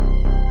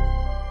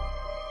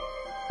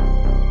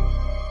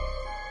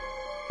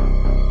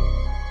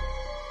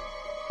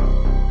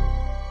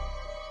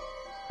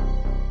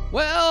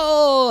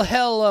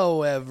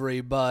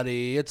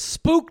everybody. It's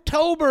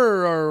Spooktober,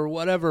 or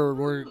whatever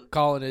we're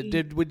calling it.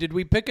 Did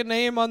we pick a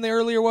name on the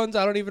earlier ones?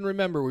 I don't even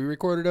remember. We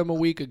recorded them a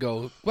week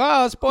ago.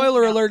 Wow,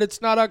 spoiler alert,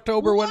 it's not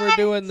October when we're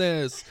doing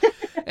this.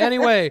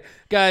 Anyway,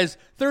 guys,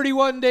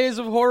 31 days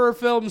of horror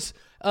films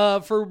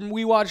for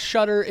We Watch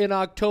Shudder in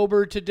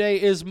October.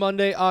 Today is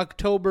Monday,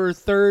 October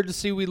 3rd.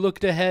 See, we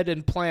looked ahead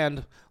and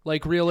planned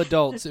like real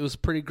adults. It was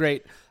pretty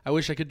great. I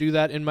wish I could do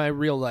that in my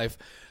real life.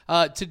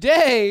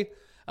 Today,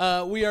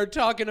 we are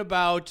talking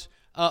about...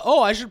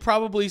 I should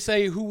probably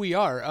say who we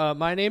are.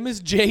 My name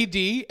is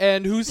JD,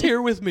 and who's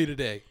here with me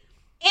today?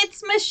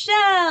 It's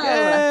Michelle.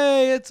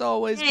 Hey, it's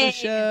always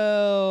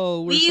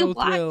Michelle. We're so thrilled.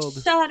 We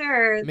watch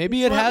Shudder.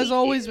 Maybe it has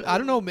always... I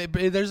don't know.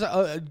 Maybe there's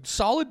a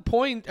solid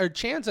point or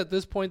chance at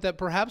this point that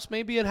perhaps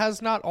maybe it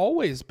has not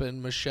always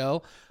been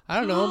Michelle. I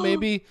don't know.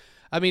 Maybe...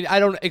 I mean, I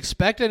don't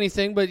expect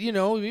anything, but, you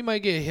know, we might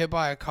get hit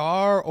by a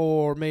car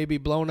or maybe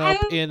blown up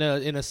in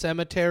a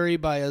cemetery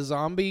by a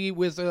zombie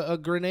with a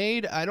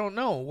grenade. I don't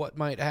know what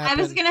might happen.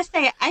 I was going to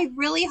say, I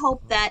really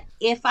hope that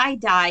if I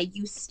die,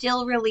 you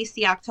still release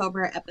the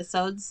October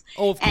episodes.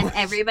 Oh, of course. And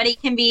everybody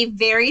can be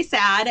very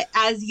sad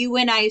as you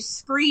and I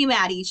scream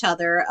at each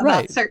other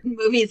about certain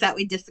movies that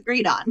we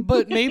disagreed on.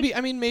 But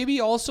maybe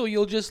also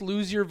you'll just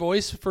lose your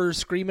voice for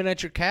screaming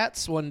at your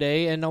cats one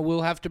day, and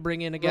we'll have to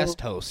bring in a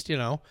guest host, you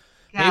know.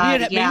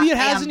 God, maybe it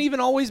hasn't even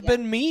always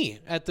been me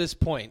at this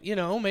point. You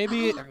know,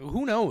 maybe,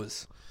 who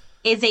knows?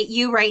 Is it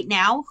you right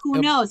now? Who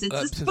knows? It's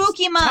a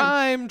spooky month.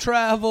 Time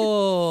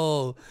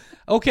travel.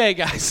 Okay,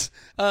 guys.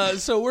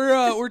 So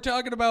we're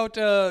talking about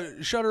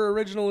Shudder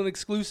original and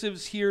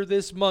exclusives here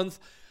this month.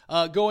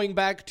 Going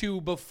back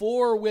to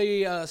before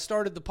we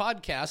started the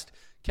podcast,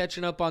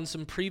 catching up on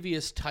some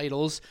previous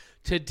titles.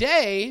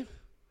 Today,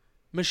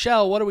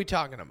 Michelle, what are we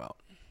talking about?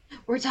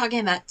 We're talking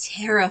about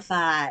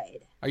Terrified.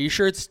 Are you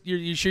sure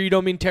you sure you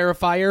don't mean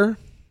Terrifier?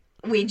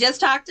 We just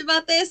talked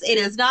about this. It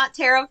is not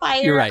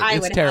Terrifier. You're right. I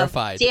it's would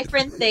Terrified. Have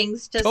different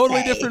things to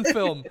totally say. Different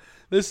film.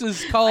 This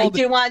is called... I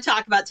do want to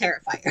talk about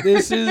Terrifier.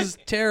 This is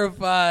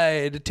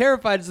Terrified.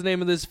 Terrified is the name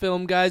of this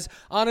film, guys.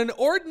 On an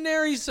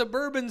ordinary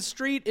suburban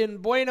street in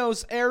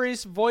Buenos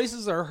Aires,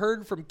 voices are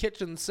heard from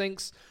kitchen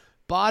sinks.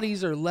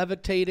 Bodies are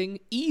levitating.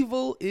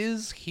 Evil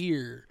is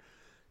here.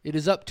 It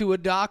is up to a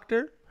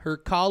doctor, her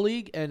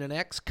colleague, and an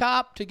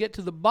ex-cop to get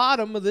to the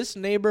bottom of this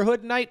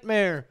neighborhood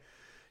nightmare.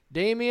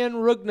 Damien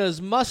Rugna's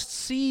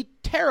must-see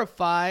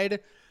Terrified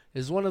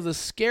is one of the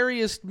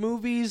scariest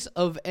movies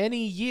of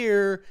any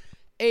year,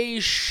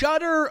 a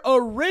Shudder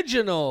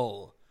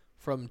original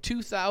from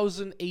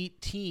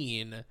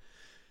 2018.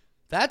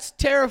 That's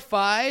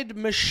Terrified.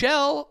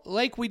 Michelle,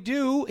 like we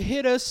do,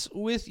 hit us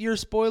with your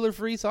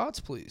spoiler-free thoughts,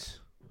 please.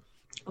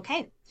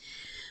 Okay.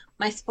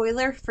 My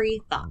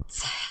spoiler-free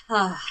thoughts.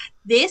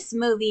 This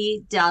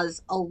movie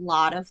does a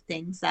lot of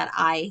things that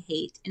I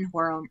hate in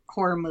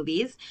horror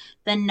movies.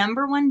 The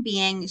number one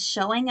being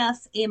showing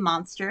us a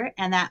monster,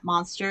 and that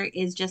monster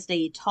is just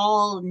a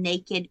tall,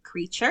 naked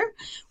creature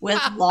with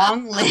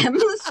long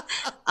limbs.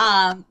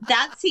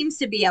 That seems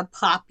to be a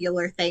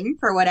popular thing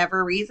for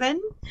whatever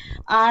reason.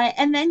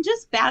 And then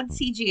just bad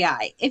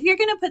CGI. If you're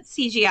going to put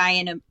CGI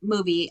in a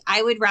movie,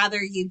 I would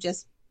rather you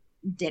just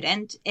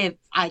didn't, if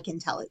I can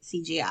tell it's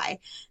CGI.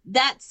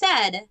 That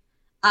said,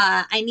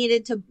 I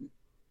needed to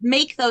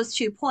make those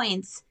 2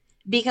 points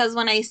because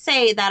when I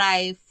say that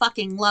I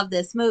fucking love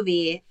this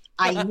movie,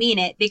 I mean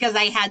it, because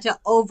I had to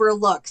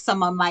overlook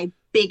some of my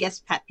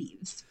biggest pet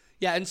peeves.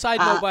 Yeah, and side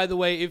note, by the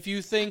way, if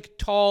you think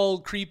tall,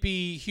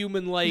 creepy,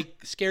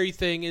 human-like, scary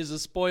thing is a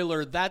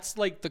spoiler, that's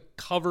like the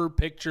cover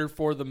picture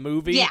for the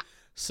movie. Yeah.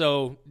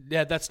 So,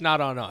 yeah, that's not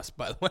on us,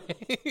 by the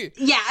way.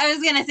 Yeah, I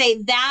was going to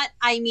say that.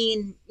 I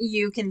mean,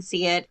 you can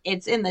see it.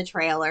 It's in the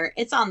trailer.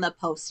 It's on the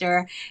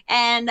poster.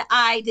 And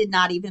I did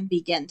not even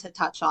begin to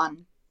touch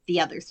on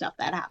the other stuff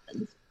that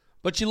happens.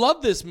 But you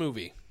love this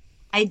movie.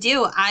 I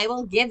do. I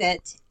will give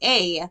it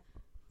a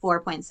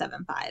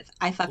 4.75.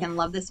 I fucking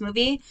love this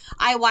movie.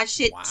 I watched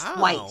it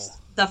twice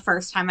the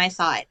first time I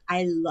saw it.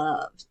 I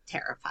loved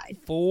Terrified.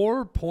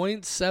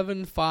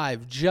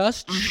 4.75.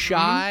 Just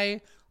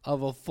shy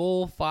of a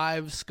full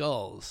 5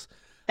 skulls.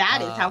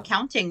 That is how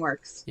counting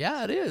works.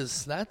 Yeah, it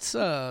is. That's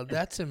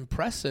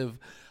impressive.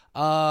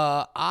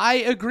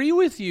 I agree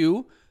with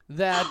you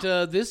that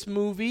this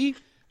movie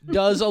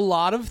does a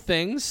lot of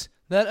things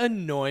that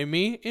annoy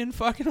me in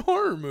fucking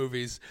horror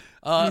movies.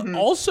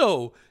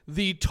 Also,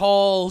 the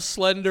tall,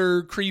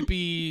 slender,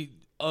 creepy,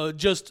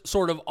 just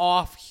sort of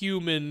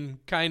off-human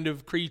kind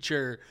of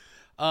creature.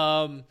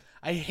 I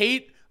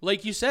hate,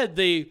 like you said,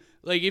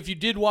 if you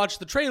did watch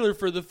the trailer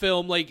for the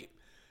film,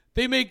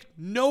 they make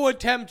no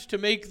attempt to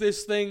make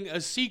this thing a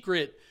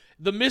secret.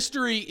 The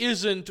mystery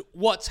isn't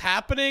what's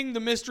happening. The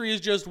mystery is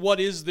just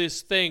what is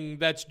this thing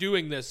that's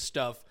doing this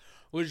stuff,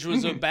 which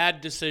was a bad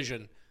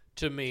decision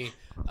to me.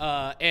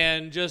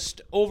 And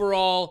just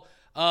overall,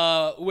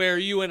 where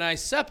you and I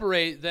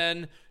separate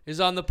then is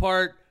on the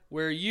part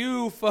where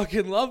you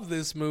fucking love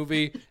this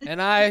movie,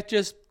 and I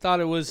just thought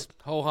it was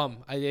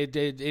ho-hum. It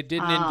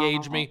didn't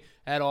engage me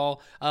at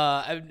all.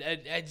 I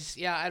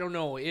don't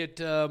know.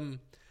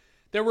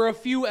 there were a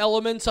few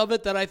elements of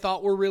it that I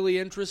thought were really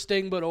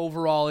interesting, but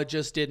overall it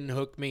just didn't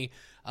hook me.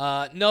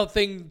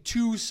 Nothing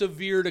too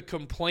severe to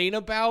complain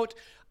about.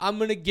 I'm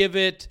going to give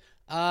it,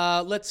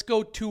 let's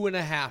go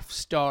 2.5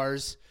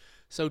 stars.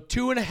 So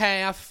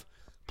 2.5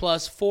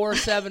 plus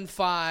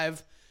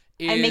 4.75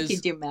 is... I make you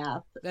do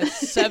math.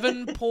 That's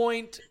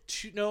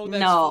 7.2... No, that's...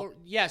 No. 4,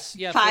 yes,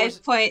 yeah.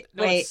 5 point...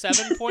 No, wait.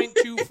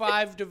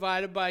 7.25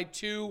 divided by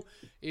 2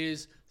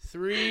 is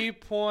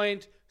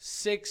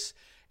 3.6...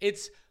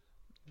 It's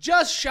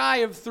just shy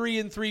of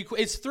 3 3/4.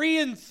 It's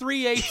 3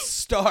 3/8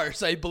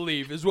 stars, I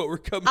believe, is what we're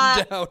coming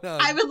down on.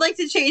 I would like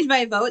to change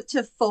my vote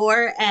to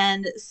 4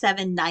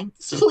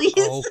 7/9, please.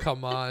 Oh,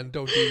 come on.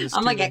 Don't do this.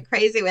 I'm going to get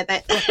crazy with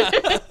it.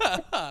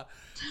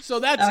 So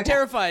that's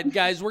Terrified,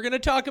 guys. We're going to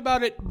talk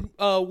about it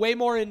way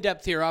more in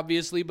depth here,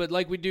 obviously. But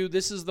like we do,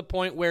 this is the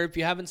point where if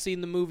you haven't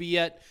seen the movie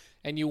yet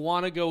and you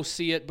want to go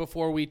see it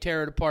before we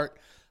tear it apart,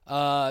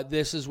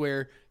 this is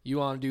where you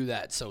want to do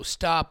that. So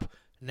stop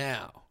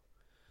now.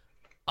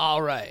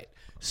 All right.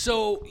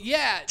 So,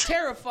 yeah,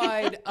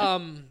 Terrified.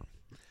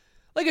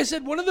 Like I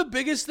said, one of the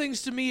biggest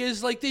things to me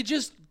is, like, they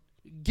just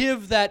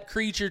give that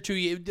creature to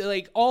you.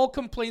 Like, all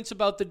complaints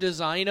about the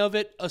design of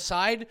it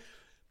aside,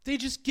 they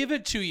just give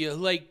it to you,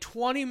 like,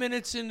 20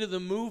 minutes into the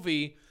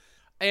movie.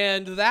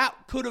 And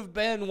that could have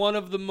been one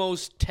of the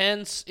most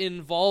tense,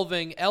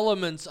 involving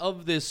elements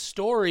of this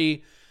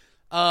story.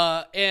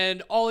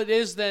 And all it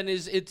is then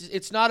is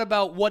it's not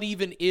about what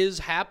even is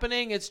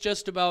happening. It's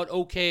just about,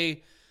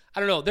 okay... I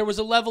don't know. There was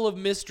a level of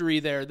mystery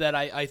there that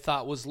I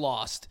thought was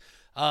lost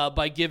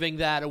by giving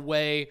that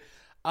away.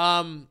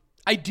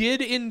 I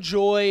did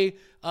enjoy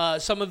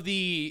some of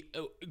the,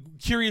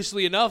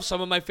 curiously enough,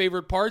 some of my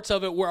favorite parts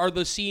of it are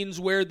the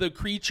scenes where the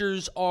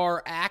creatures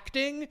are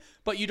acting,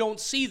 but you don't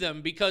see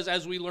them because,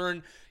 as we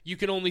learn, you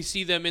can only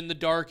see them in the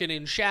dark and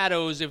in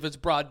shadows. If it's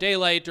broad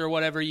daylight or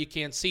whatever, you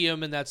can't see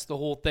them, and that's the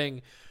whole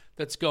thing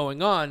that's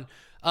going on.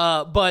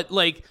 But,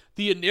 like,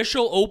 the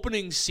initial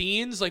opening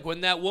scenes, like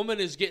when that woman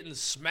is getting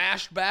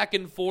smashed back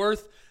and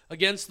forth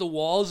against the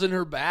walls in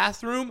her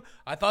bathroom,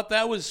 I thought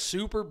that was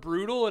super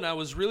brutal, and I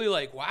was really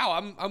like,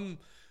 wow, I'm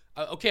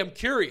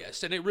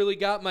curious, and it really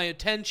got my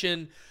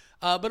attention.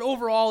 But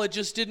overall, it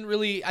just didn't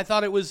really, I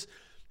thought it was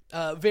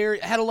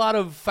had a lot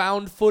of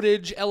found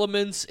footage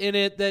elements in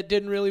it that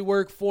didn't really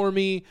work for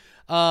me.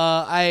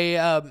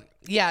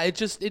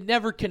 It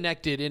never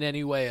connected in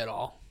any way at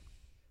all.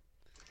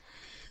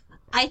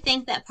 I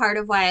think that part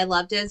of why I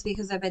loved it is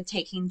because I've been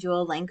taking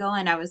Duolingo,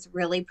 and I was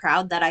really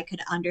proud that I could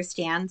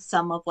understand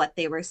some of what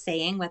they were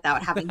saying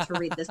without having to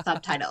read the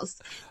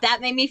subtitles.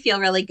 That made me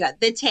feel really good.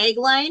 The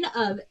tagline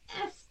of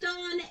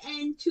Están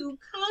en tu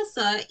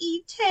casa y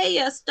te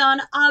están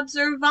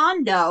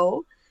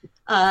observando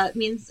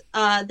means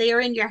they are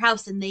in your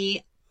house and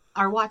they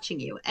are watching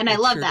you. And I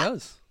love that.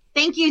 Does.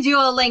 Thank you,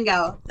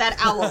 Duolingo, that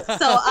owl.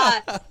 So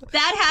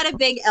that had a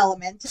big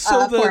element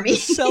for me.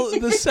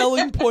 The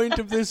selling point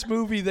of this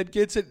movie that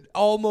gets it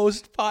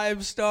almost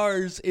 5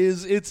 stars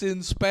is it's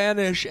in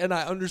Spanish, and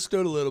I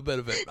understood a little bit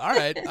of it. All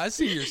right, I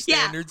see your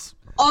standards.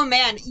 Yeah. Oh,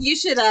 man, you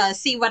should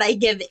see what I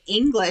give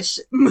English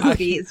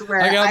movies where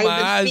I got my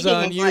eyes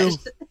on English.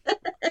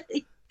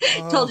 You.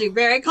 Told you,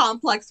 very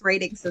complex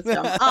rating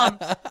system.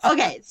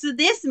 Okay, so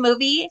this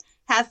movie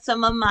has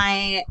some of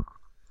my...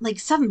 like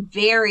some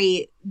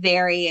very,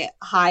 very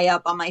high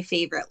up on my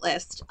favorite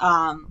list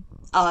of,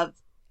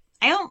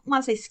 I don't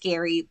want to say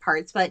scary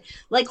parts, but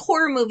like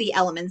horror movie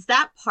elements.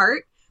 That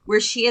part where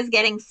she is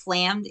getting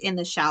slammed in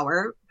the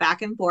shower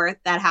back and forth,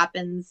 that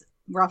happens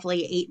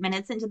roughly 8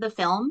 minutes into the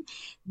film.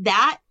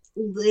 That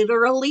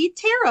literally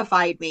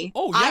terrified me.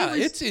 Oh, yeah, I was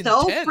it's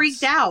so intense.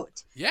 freaked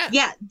out. Yeah.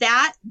 Yeah,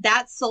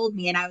 that sold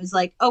me. And I was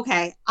like,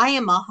 okay, I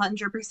am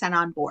 100%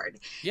 on board.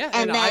 Yeah,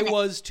 and then, I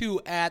was too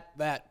at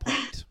that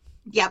point.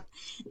 Yep.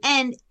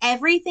 And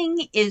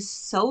everything is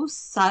so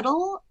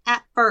subtle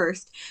at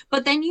first,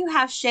 but then you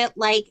have shit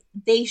like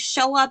they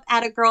show up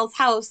at a girl's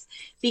house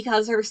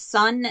because her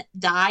son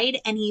died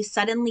and he's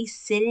suddenly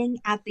sitting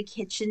at the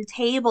kitchen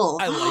table.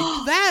 I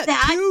like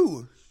that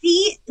too.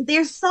 See,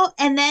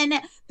 and then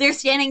they're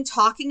standing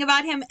talking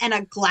about him and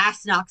a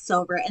glass knocks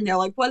over and they're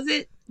like,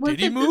 did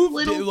he move?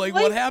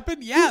 What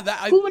happened? Yeah.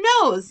 Who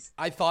knows?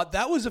 I thought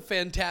that was a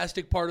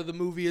fantastic part of the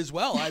movie as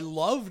well.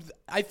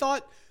 I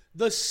thought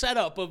the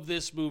setup of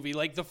this movie,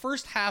 like the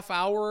first half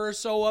hour or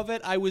so of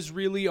it, I was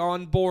really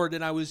on board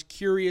and I was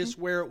curious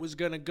where it was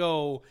going to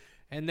go.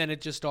 And then it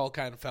just all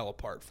kind of fell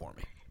apart for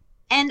me.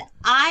 And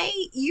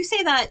you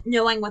say that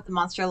knowing what the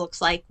monster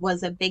looks like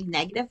was a big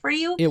negative for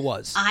you. It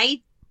was.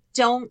 I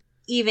don't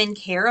even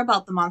care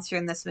about the monster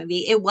in this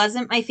movie. It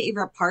wasn't my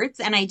favorite parts,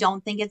 and I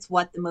don't think it's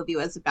what the movie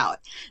was about.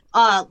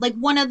 Like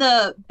one of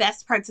the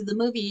best parts of the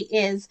movie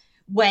is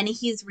when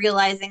he's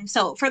realizing,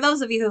 so for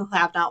those of you who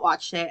have not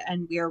watched it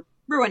and we're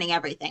ruining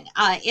everything,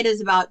 it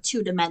is about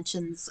 2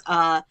 dimensions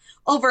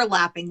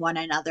overlapping one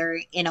another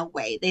in a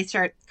way. They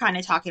start kind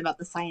of talking about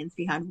the science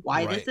behind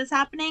why this is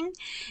happening.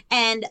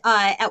 And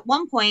at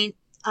one point,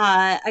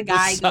 A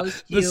guy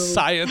goes to the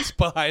science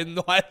behind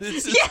why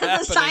this is happening.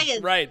 The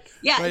science. Right.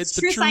 Yeah, right. it's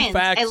the true true science.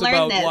 facts I learned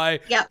about this. why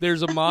Yep.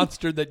 there's a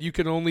monster that you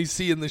can only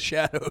see in the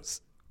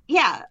shadows.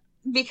 Yeah,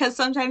 because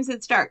sometimes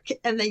it's dark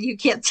and then you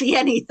can't see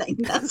anything.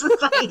 That's the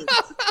science.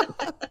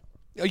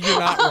 You're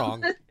not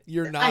wrong.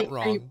 You're not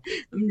wrong.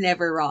 I'm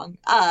never wrong.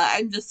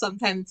 I'm just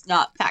sometimes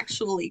not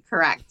factually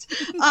correct.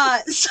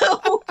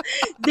 So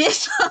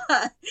this,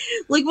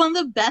 like, one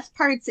of the best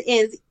parts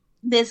is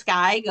this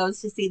guy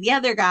goes to see the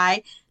other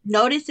guy,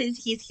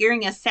 notices he's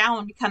hearing a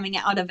sound coming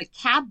out of a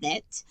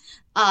cabinet,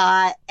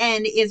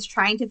 and is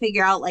trying to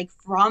figure out, like,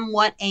 from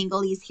what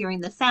angle he's hearing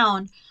the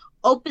sound,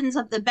 opens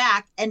up the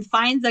back and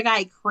finds a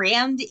guy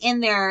crammed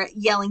in there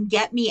yelling,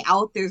 "Get me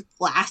out, there's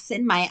glass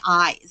in my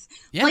eyes."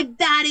 Yeah. Like,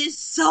 that is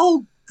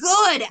so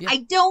good. Yeah.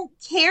 I don't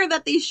care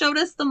that they showed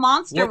us the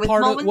monster with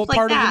moments like that. What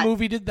part of the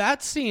movie did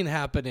that scene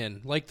happen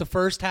in? Like the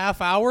first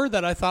half hour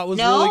that I thought was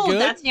really good? No,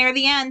 that's near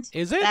the end.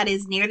 Is it? That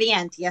is near the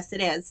end. Yes,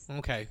 it is.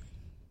 Okay.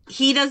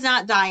 He does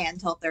not die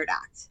until third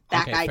act.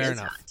 That guy does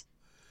not.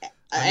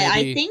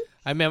 I think...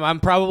 I'm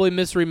probably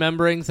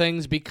misremembering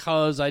things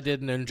because I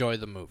didn't enjoy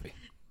the movie.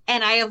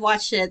 And I have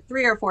watched it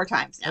 3 or 4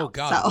 times now. Oh,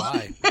 God,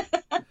 why?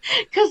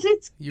 Because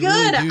it's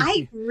good.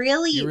 I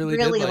really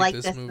like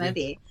this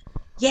movie.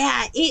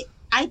 Yeah,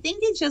 I think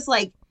it's just,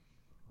 like,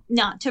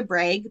 not to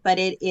brag, but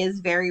it is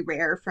very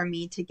rare for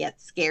me to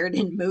get scared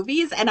in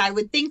movies. And I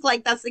would think,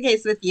 like, that's the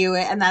case with you.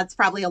 And that's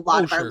probably a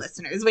lot of our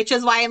listeners, which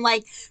is why I'm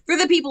like, for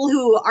the people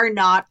who are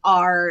not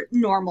our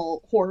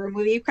normal horror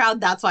movie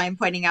crowd, that's why I'm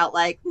pointing out,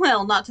 like,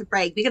 well, not to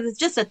brag, because it's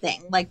just a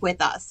thing, like,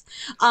 with us.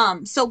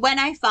 So when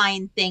I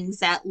find things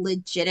that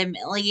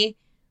legitimately,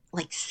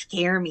 like,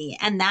 scare me,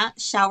 and that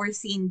shower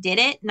scene did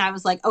it, and I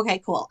was like, okay,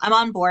 cool, I'm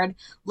on board.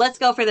 Let's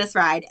go for this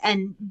ride.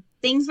 And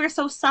things were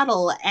so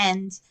subtle,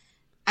 and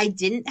I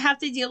didn't have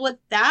to deal with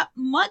that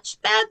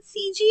much bad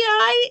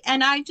CGI,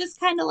 and I just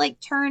kind of, like,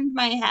 turned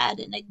my head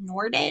and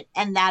ignored it,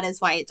 and that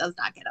is why it does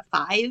not get a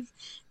 5,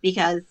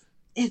 because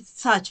it's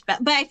such bad.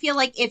 But I feel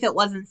like if it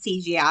wasn't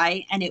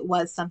CGI and it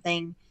was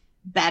something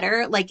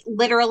better, like,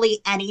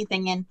 literally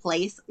anything in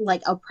place,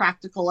 like a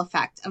practical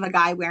effect of a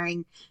guy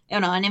wearing,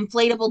 an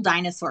inflatable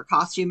dinosaur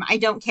costume, I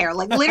don't care,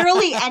 like,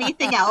 literally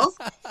anything else,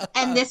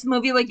 and this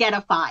movie would get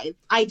a 5.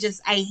 I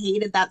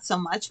hated that so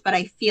much, but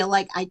I feel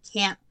like I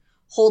can't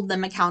hold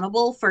them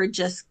accountable for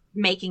just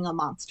making a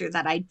monster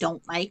that I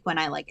don't like when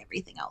I like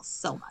everything else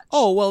so much.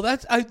 Oh, well,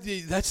 that's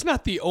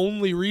not the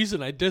only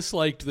reason I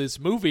disliked this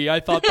movie. I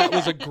thought that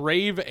was a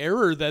grave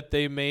error that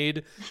they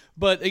made.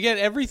 But again,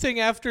 everything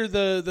after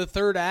the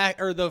third act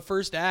or the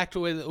first act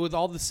with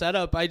all the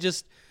setup,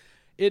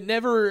 it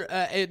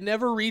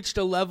never reached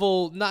a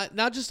level,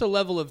 not just a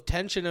level of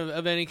tension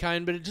of any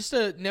kind, but it just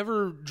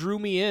never drew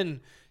me in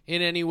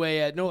any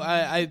way.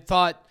 I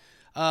thought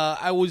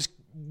I was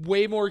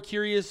way more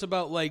curious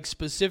about, like,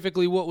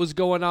 specifically what was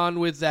going on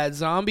with that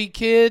zombie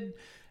kid,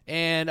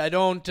 and I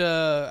found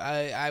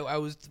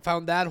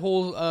that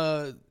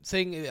whole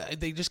thing,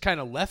 they just kind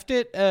of left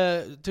it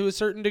to a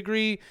certain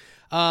degree.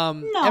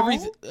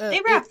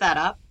 They wrapped that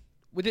up.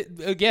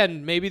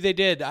 Again, maybe they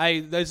did.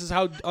 This is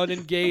how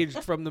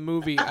unengaged from the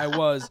movie I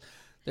was.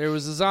 There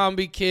was a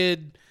zombie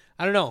kid.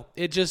 I don't know.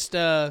 It just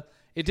it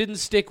didn't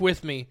stick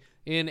with me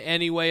in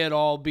any way at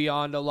all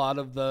beyond a lot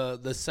of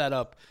the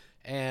setup.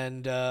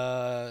 And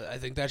I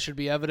think that should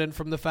be evident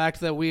from the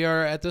fact that we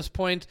are, at this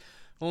point,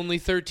 only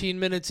 13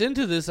 minutes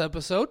into this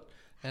episode,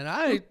 and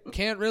I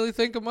can't really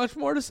think of much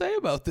more to say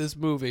about this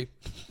movie.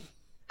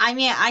 I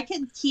mean, I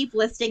could keep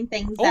listing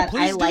things that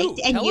I liked,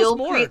 and Tell you'll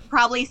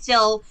probably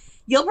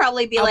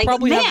be like,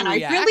 man, I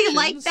really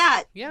like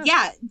that.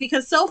 Yeah,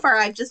 because so far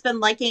I've just been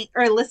liking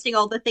or listing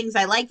all the things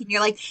I like, and you're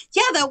like,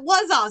 yeah, that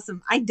was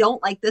awesome. I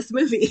don't like this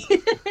movie.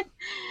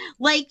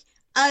 Like,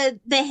 the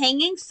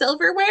hanging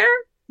silverware,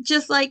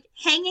 just, like,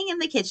 hanging in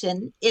the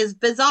kitchen is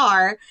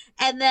bizarre,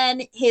 and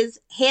then his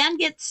hand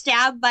gets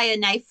stabbed by a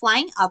knife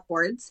flying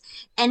upwards,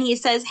 and he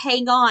says,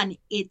 hang on,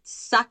 it's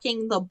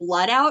sucking the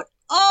blood out.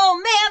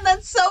 Oh man,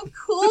 that's so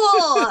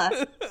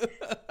cool.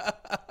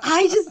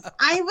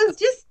 I was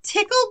just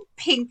tickled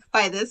pink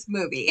by this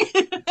movie.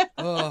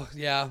 Oh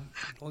yeah.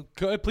 Well,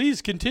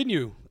 please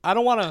continue. I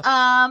don't want to.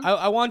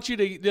 I want you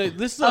to.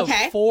 This is a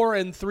 4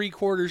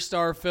 3/4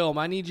 star film.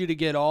 I need you to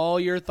get all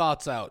your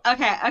thoughts out.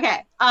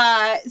 Okay.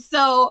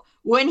 So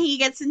when he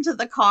gets into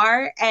the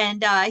car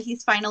and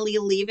he's finally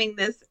leaving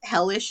this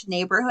hellish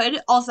neighborhood.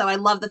 Also, I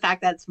love the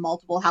fact that it's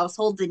multiple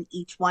households and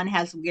each one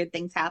has weird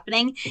things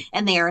happening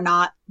and they are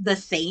not the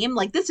same.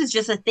 Like, this is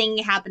just a thing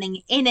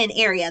happening in an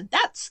area.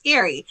 That's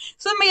scary.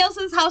 Somebody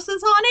else's house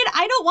is haunted.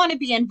 I don't want to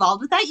be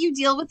involved with that. You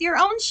deal with your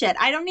own shit.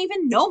 I don't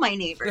even know my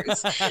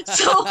neighbors.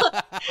 So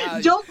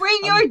don't bring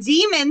your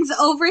demons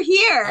over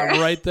here.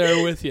 I'm right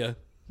there with you.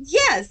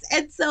 Yes.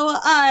 And so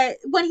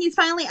when he's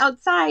finally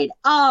outside,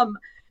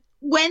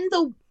 when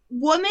the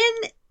woman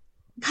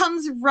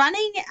comes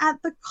running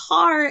at the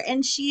car,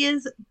 and she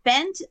is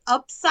bent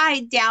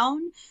upside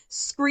down,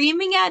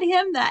 screaming at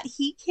him that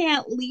he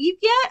can't leave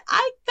yet.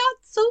 I got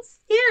so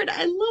scared.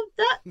 I loved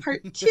that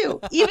part too,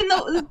 even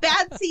though it was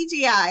bad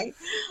CGI.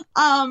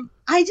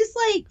 I just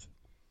like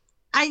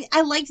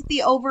I liked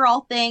the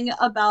overall thing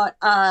about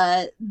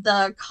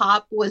the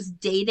cop was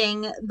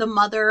dating the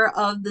mother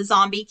of the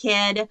zombie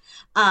kid,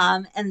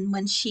 and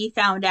when she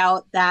found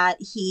out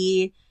that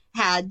he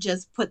had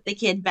just put the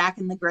kid back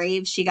in the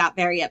grave, she got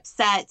very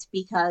upset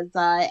because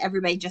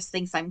everybody just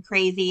thinks I'm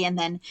crazy. And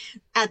then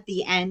at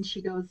the end,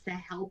 she goes to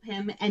help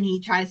him, and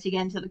he tries to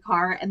get into the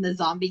car, and the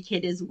zombie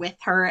kid is with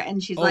her,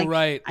 and she's like,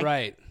 right.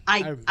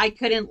 I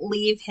couldn't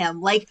leave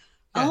him. Like,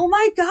 yeah. Oh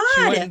my God.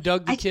 She went and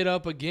dug the kid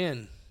up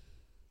again.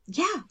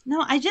 Yeah,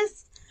 no,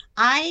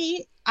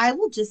 I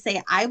will just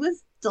say I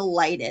was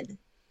delighted.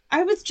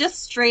 I was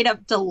just straight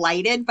up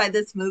delighted by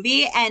this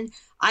movie, and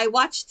I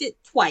watched it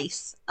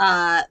twice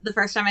the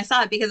first time I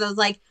saw it, because I was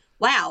like,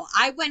 wow,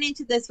 I went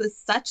into this with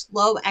such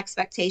low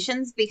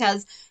expectations,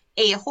 because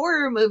a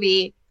horror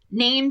movie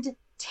named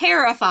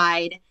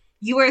Terrified,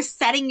 you are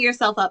setting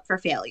yourself up for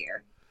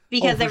failure,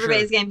 because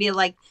everybody's going to be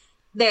like,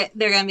 they're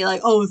going to be like,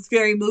 oh,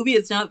 scary movie.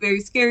 It's not very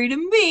scary to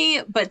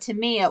me. But to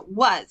me, it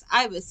was.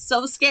 I was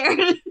so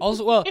scared.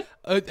 Also, well,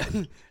 I'm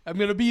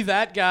going to be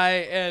that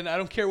guy, and I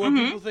don't care what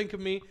people think of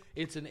me.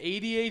 It's an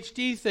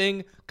ADHD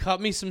thing. Cut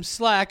me some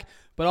slack.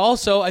 But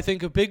also, I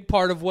think a big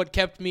part of what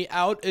kept me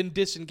out and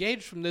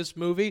disengaged from this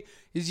movie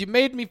is you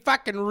made me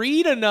fucking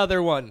read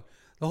another one.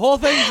 The whole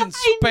thing's in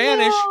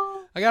Spanish.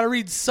 I got to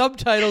read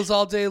subtitles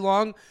all day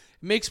long.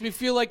 Makes me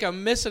feel like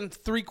I'm missing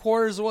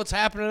 3/4 of what's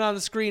happening on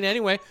the screen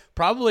anyway.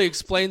 Probably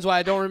explains why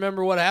I don't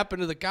remember what happened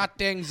to the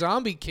goddamn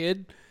zombie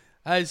kid.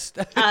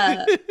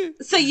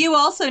 So you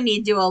also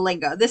need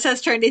Duolingo. This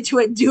has turned into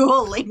a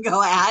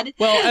Duolingo ad.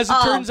 Well, as it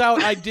turns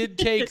out, I did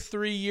take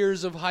 3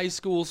 years of high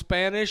school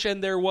Spanish,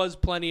 and there was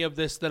plenty of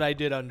this that I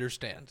did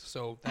understand.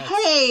 So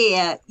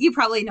hey, you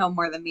probably know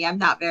more than me. I'm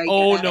not very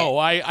good at no,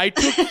 it.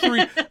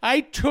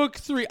 I took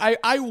three.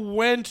 I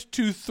went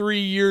to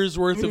 3 years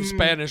worth of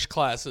Spanish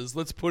classes.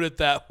 Let's put it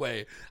that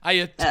way. I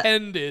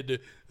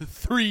attended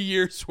 3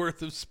 years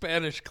worth of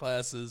Spanish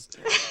classes.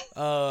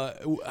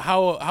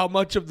 How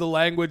much of the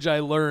language I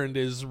learned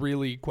is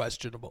really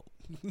questionable.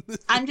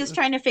 I'm just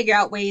trying to figure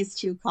out ways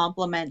to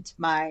compliment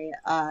my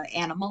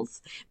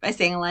animals by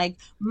saying, like,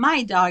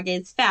 my dog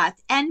is fat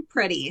and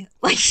pretty.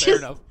 Like, fair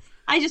enough.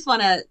 I just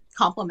want to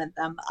compliment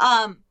them.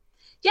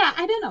 Yeah,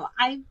 I don't know.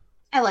 I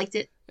liked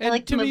it. And I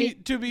liked the movie.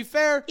 To be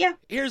fair, yeah.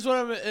 Here's what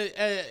I'm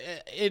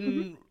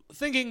in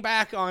thinking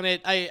back on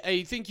it.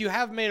 I think you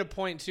have made a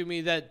point to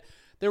me that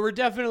there were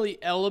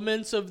definitely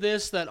elements of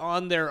this that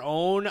on their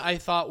own I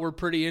thought were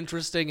pretty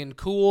interesting and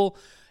cool.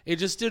 It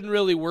just didn't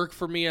really work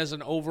for me as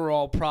an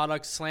overall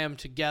product slammed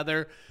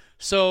together.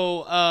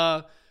 So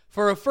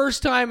for a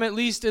first time, at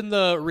least in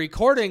the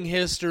recording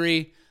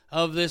history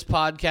of this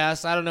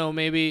podcast, I don't know,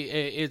 maybe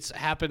it's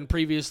happened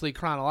previously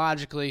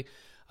chronologically,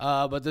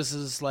 but this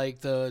is like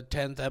the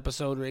 10th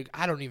episode.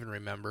 I don't even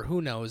remember.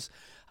 Who knows?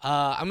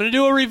 I'm going to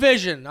do a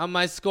revision on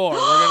my score. We're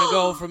going to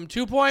go from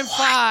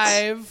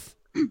 2.5...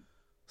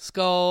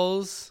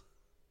 skulls.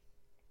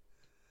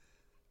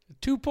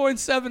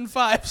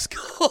 2.75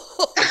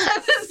 skulls.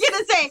 I was going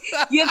to say,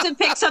 you have to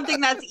pick something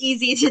that's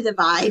easy to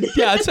divide.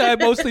 Yeah, I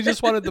mostly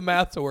just wanted the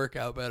math to work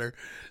out better.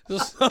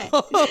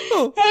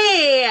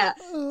 Hey,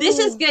 this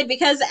is good,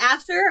 because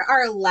after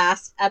our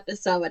last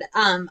episode,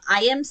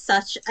 I am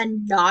such a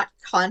not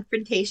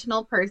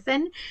confrontational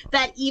person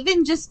that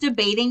even just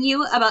debating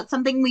you about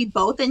something we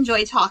both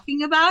enjoy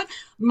talking about,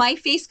 my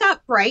face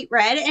got bright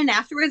red, and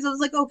afterwards I was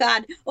like, oh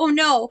God, oh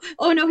no,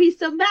 he's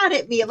so mad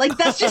at me. Like,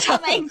 that's just how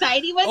my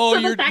anxiety went.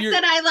 So the fact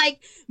that I like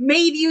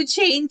made you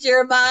change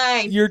your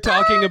mind. You're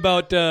talking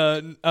about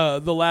the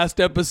last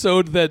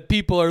episode that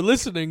people are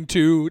listening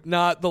to,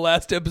 not the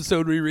last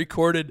episode we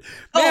recorded.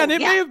 Man, it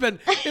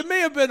may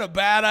have been a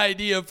bad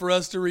idea for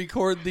us to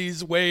record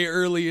these way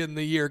early in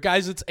the year.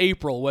 Guys, it's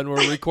April when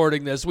we're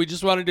recording this. We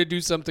just wanted to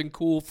do something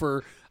cool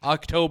for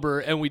October,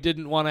 and we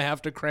didn't want to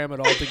have to cram it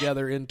all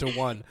together into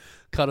one.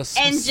 Cut us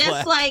some slack.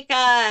 Just like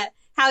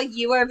how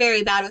you are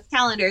very bad with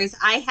calendars,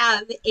 I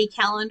have a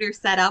calendar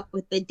set up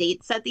with the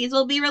dates that these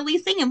will be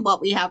releasing and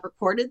what we have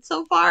recorded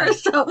so far.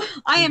 So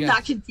I am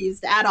not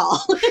confused at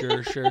all.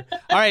 Sure.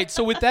 All right,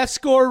 so with that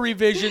score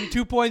revision,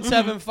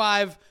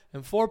 2.75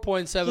 and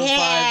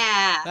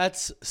 4.75,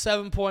 that's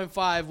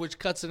 7.5, which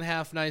cuts in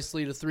half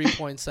nicely to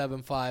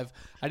 3.75.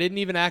 I didn't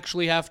even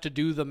actually have to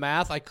do the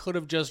math. I could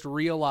have just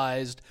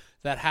realized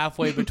that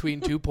halfway between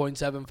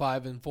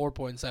 2.75 and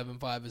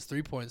 4.75 is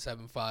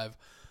 3.75.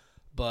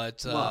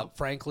 But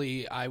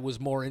frankly, I was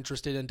more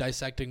interested in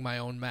dissecting my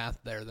own math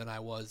there than I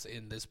was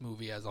in this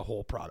movie as a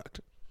whole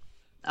product.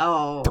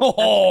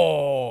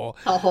 Oh.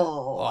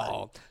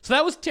 So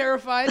that was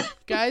Terrified,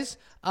 guys.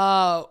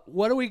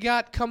 What do we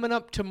got coming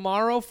up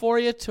tomorrow for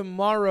you?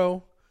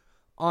 Tomorrow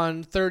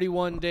on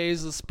 31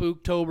 Days of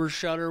Spooktober,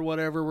 Shudder,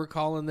 whatever we're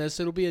calling this.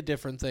 It'll be a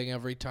different thing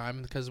every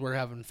time because we're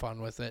having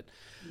fun with it.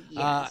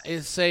 Yes.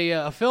 It's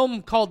a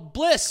film called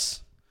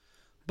Bliss.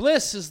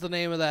 Bliss is the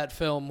name of that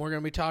film. We're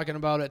going to be talking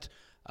about it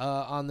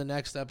on the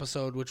next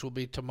episode, which will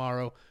be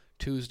tomorrow,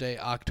 Tuesday,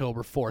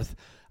 October 4th.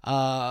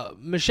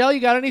 Michelle, you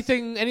got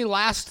anything, any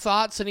last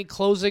thoughts, any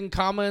closing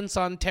comments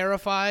on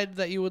Terrified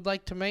that you would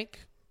like to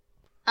make?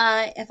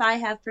 If I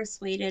have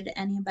persuaded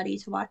anybody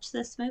to watch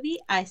this movie,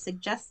 I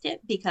suggest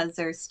it because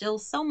there's still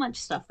so much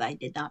stuff that I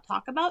did not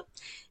talk about.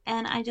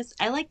 And I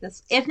like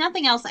this. If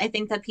nothing else, I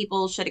think that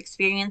people should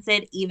experience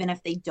it even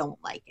if they don't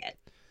like it.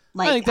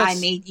 Like I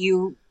made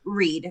you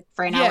read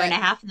for an hour and a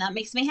half, and that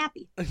makes me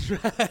happy.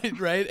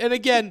 Right. And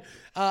again,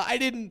 I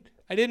didn't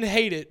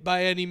hate it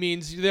by any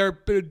means. There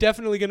are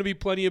definitely going to be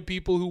plenty of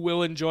people who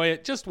will enjoy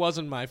it. Just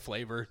wasn't my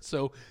flavor.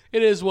 So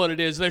it is what it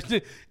is. There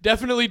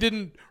definitely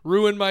didn't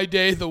ruin my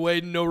day the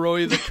way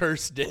Noroi the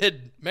Curse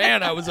did.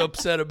 Man, I was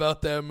upset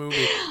about that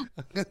movie.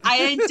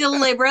 I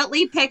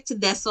deliberately picked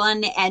this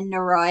one and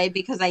Noroi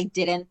because I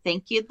didn't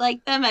think you'd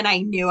like them, and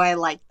I knew I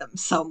liked them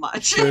so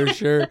much.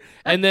 Sure.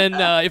 And then,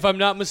 if I'm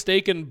not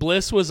mistaken,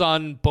 Bliss was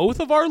on both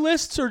of our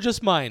lists or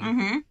just mine?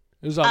 Mm-hmm.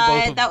 It was on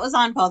both. That was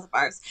on both of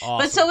ours. Awesome.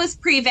 But so was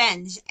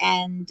Prevenge,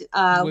 and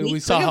we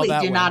saw how clearly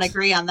that do went. not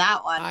agree on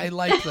that one. I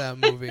liked that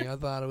movie. I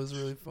thought it was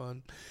really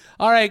fun.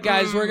 All right,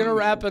 guys, we're going to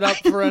wrap it up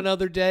for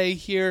another day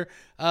here.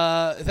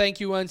 Thank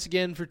you once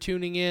again for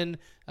tuning in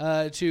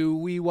to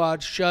We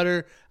Watch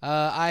Shudder.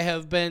 I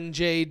have been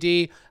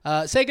JD.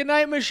 Say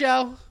goodnight,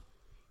 Michelle.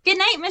 Good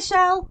night,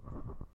 Michelle.